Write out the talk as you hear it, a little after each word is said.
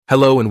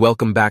Hello and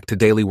welcome back to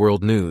Daily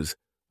World News,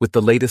 with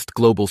the latest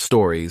global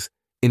stories,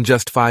 in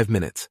just 5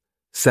 minutes,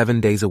 7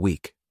 days a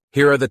week.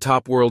 Here are the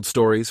top world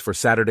stories for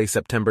Saturday,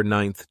 September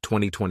 9th,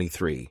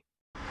 2023.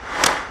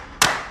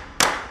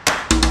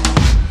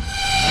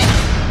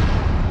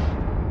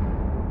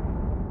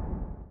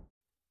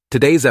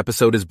 Today's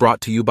episode is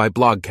brought to you by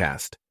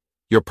Blogcast,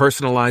 your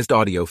personalized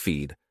audio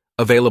feed,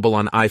 available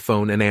on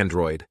iPhone and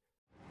Android.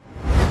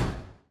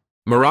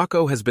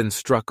 Morocco has been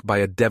struck by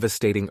a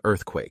devastating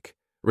earthquake,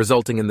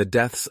 resulting in the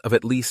deaths of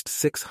at least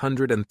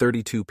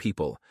 632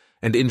 people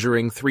and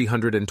injuring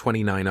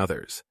 329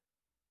 others.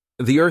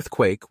 The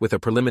earthquake, with a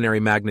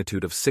preliminary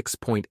magnitude of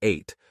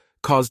 6.8,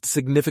 caused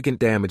significant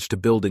damage to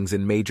buildings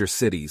in major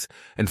cities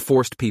and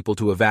forced people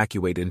to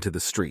evacuate into the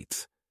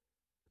streets.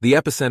 The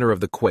epicenter of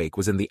the quake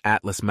was in the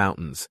Atlas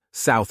Mountains,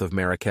 south of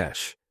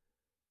Marrakesh.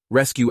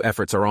 Rescue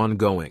efforts are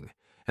ongoing,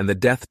 and the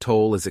death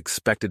toll is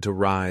expected to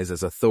rise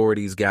as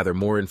authorities gather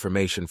more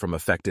information from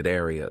affected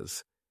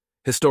areas.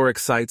 Historic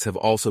sites have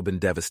also been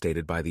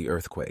devastated by the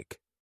earthquake.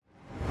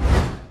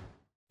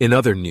 In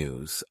other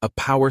news, a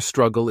power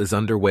struggle is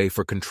underway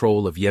for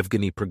control of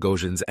Yevgeny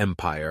Prigozhin's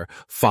empire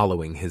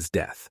following his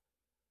death.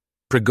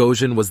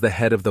 Prigozhin was the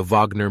head of the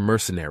Wagner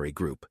mercenary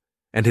group,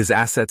 and his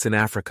assets in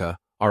Africa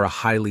are a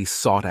highly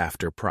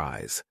sought-after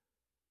prize.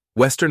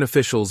 Western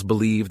officials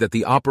believe that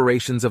the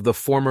operations of the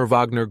former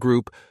Wagner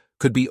group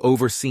could be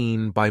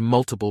overseen by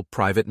multiple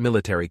private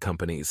military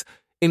companies,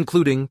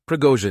 including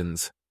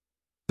Prigozhin's.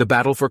 The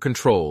battle for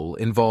control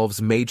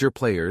involves major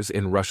players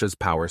in Russia's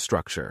power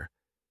structure,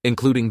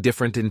 including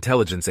different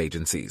intelligence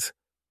agencies.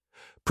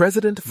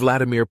 President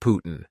Vladimir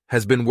Putin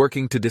has been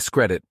working to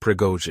discredit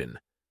Prigozhin,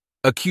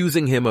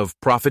 accusing him of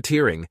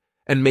profiteering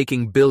and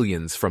making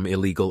billions from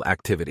illegal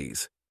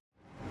activities.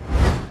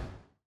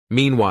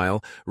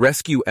 Meanwhile,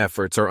 rescue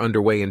efforts are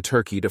underway in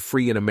Turkey to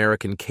free an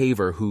American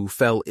caver who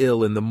fell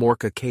ill in the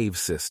Morocco cave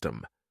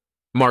system.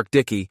 Mark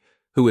Dickey,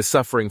 who is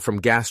suffering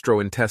from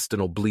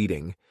gastrointestinal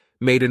bleeding,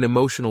 made an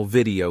emotional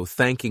video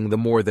thanking the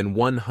more than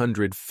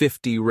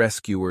 150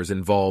 rescuers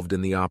involved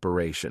in the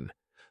operation.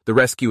 The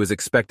rescue is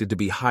expected to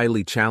be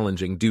highly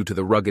challenging due to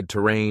the rugged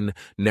terrain,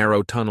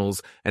 narrow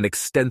tunnels, and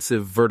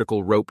extensive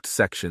vertical roped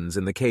sections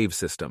in the cave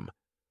system.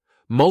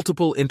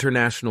 Multiple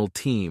international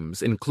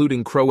teams,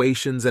 including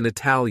Croatians and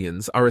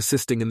Italians, are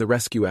assisting in the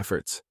rescue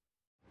efforts.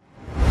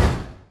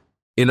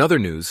 In other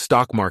news,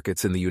 stock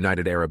markets in the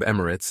United Arab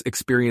Emirates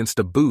experienced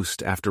a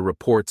boost after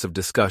reports of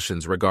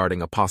discussions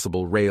regarding a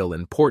possible rail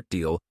and port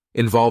deal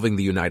involving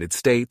the United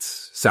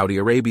States, Saudi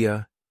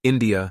Arabia,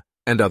 India,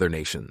 and other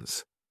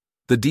nations.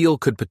 The deal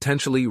could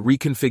potentially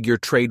reconfigure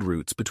trade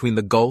routes between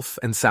the Gulf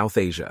and South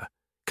Asia,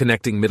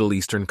 connecting Middle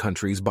Eastern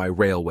countries by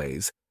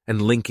railways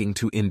and linking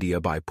to India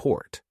by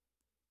port.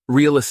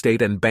 Real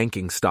estate and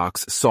banking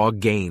stocks saw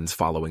gains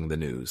following the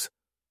news.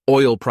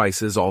 Oil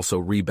prices also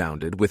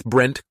rebounded, with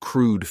Brent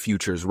crude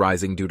futures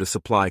rising due to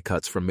supply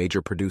cuts from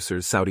major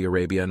producers Saudi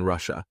Arabia and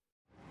Russia.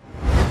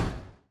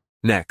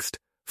 Next,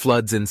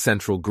 floods in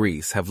central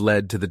Greece have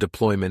led to the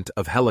deployment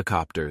of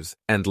helicopters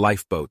and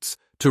lifeboats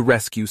to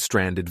rescue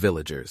stranded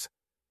villagers.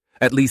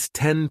 At least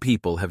 10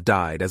 people have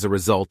died as a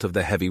result of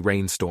the heavy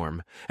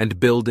rainstorm, and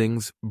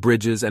buildings,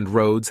 bridges, and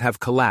roads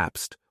have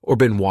collapsed or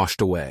been washed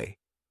away.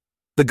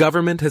 The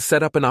government has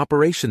set up an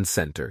operations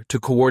center to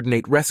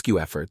coordinate rescue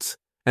efforts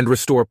and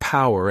restore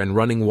power and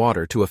running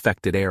water to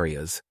affected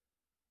areas.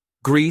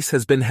 Greece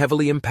has been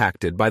heavily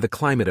impacted by the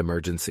climate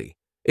emergency,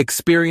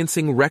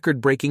 experiencing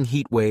record-breaking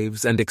heat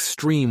waves and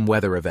extreme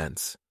weather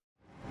events.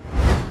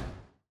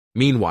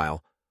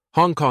 Meanwhile,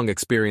 Hong Kong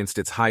experienced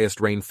its highest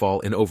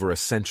rainfall in over a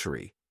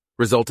century,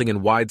 resulting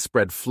in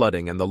widespread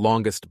flooding and the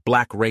longest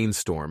black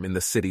rainstorm in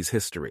the city's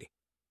history.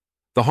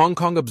 The Hong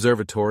Kong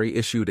Observatory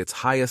issued its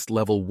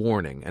highest-level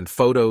warning, and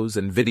photos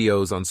and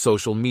videos on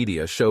social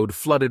media showed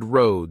flooded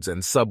roads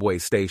and subway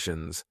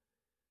stations.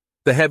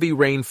 The heavy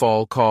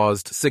rainfall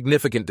caused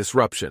significant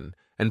disruption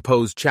and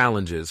posed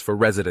challenges for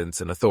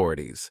residents and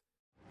authorities.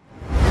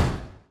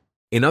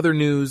 In other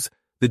news,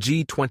 the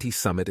G20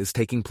 Summit is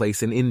taking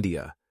place in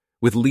India,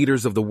 with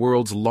leaders of the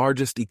world's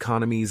largest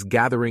economies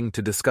gathering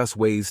to discuss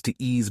ways to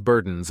ease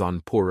burdens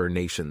on poorer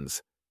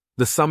nations.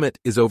 The summit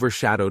is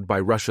overshadowed by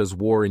Russia's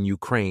war in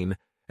Ukraine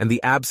and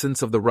the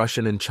absence of the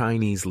Russian and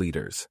Chinese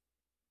leaders.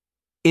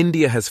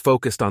 India has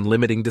focused on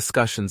limiting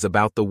discussions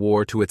about the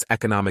war to its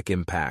economic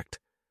impact,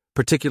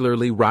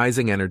 particularly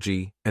rising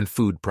energy and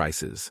food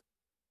prices.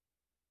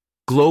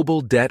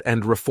 Global debt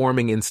and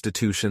reforming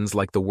institutions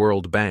like the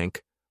World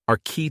Bank are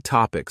key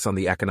topics on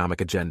the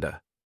economic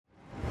agenda.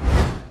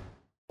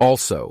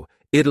 Also,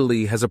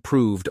 Italy has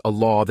approved a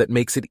law that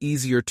makes it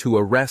easier to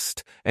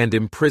arrest and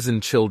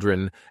imprison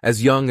children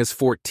as young as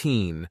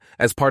 14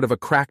 as part of a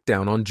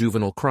crackdown on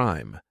juvenile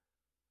crime.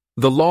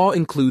 The law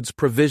includes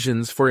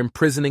provisions for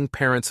imprisoning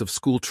parents of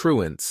school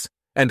truants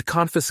and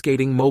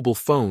confiscating mobile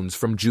phones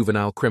from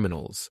juvenile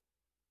criminals.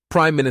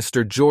 Prime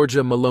Minister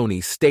Giorgia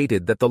Meloni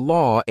stated that the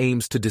law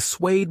aims to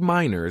dissuade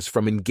minors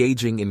from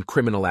engaging in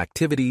criminal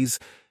activities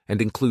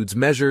and includes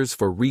measures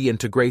for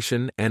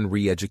reintegration and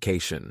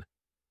re-education.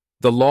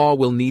 The law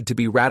will need to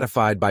be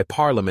ratified by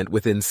Parliament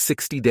within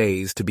 60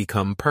 days to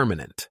become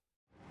permanent.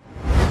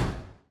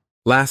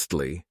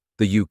 Lastly,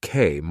 the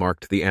UK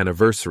marked the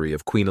anniversary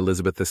of Queen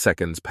Elizabeth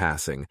II's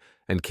passing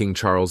and King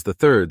Charles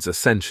III's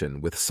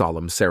ascension with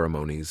solemn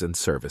ceremonies and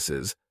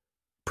services.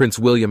 Prince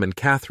William and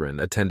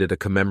Catherine attended a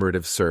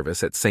commemorative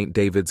service at St.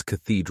 David's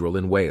Cathedral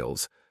in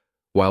Wales,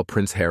 while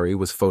Prince Harry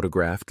was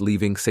photographed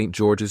leaving St.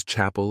 George's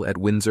Chapel at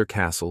Windsor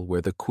Castle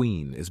where the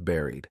Queen is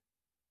buried.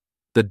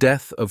 The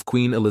death of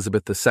Queen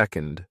Elizabeth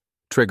II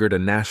triggered a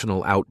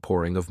national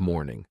outpouring of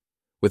mourning,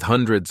 with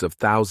hundreds of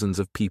thousands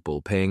of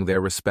people paying their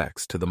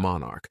respects to the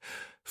monarch.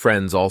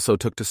 Friends also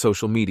took to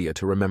social media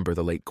to remember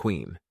the late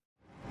Queen.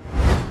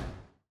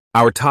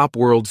 Our top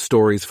world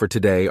stories for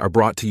today are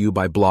brought to you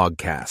by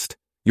Blogcast,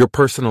 your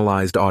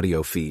personalized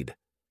audio feed.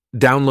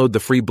 Download the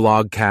free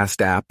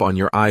Blogcast app on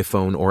your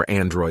iPhone or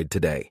Android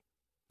today.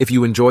 If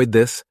you enjoyed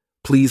this,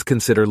 please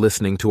consider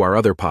listening to our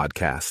other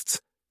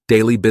podcasts: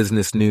 Daily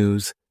Business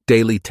News,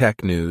 Daily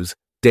Tech News,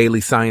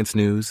 Daily Science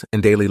News,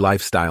 and Daily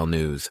Lifestyle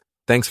News.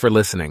 Thanks for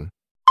listening.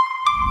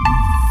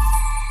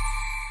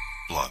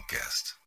 Blogcast.